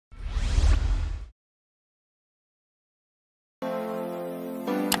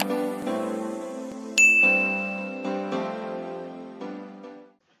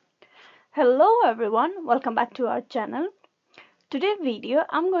Hello everyone, welcome back to our channel. Today's video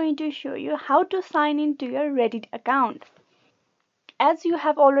I'm going to show you how to sign into your Reddit account. As you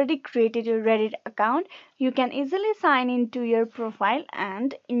have already created your Reddit account, you can easily sign into your profile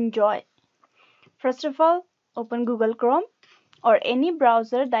and enjoy. First of all, open Google Chrome or any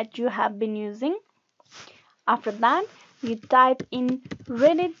browser that you have been using. After that, you type in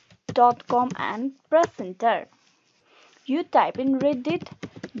reddit.com and press enter. You type in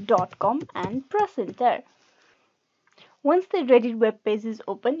reddit.com and press enter. Once the Reddit web page is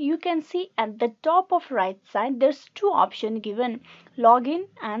open, you can see at the top of right side there's two options given: login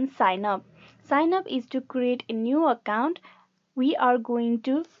and sign up. Sign up is to create a new account. We are going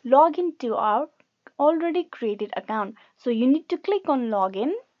to log into our already created account. So you need to click on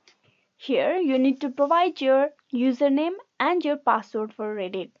login. Here you need to provide your username and your password for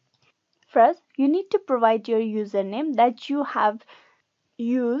Reddit. First, you need to provide your username that you have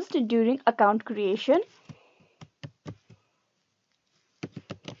used during account creation.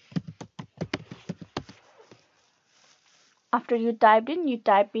 After you type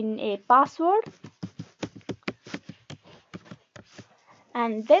in a password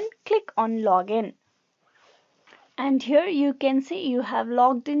and then click on login. And here you can see you have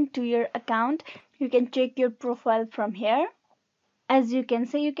logged into your account. You can check your profile from here. As you can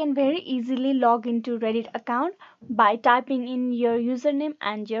see, you can very easily log into Reddit account by typing in your username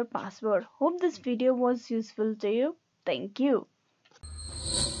and your password. Hope this video was useful to you. Thank you.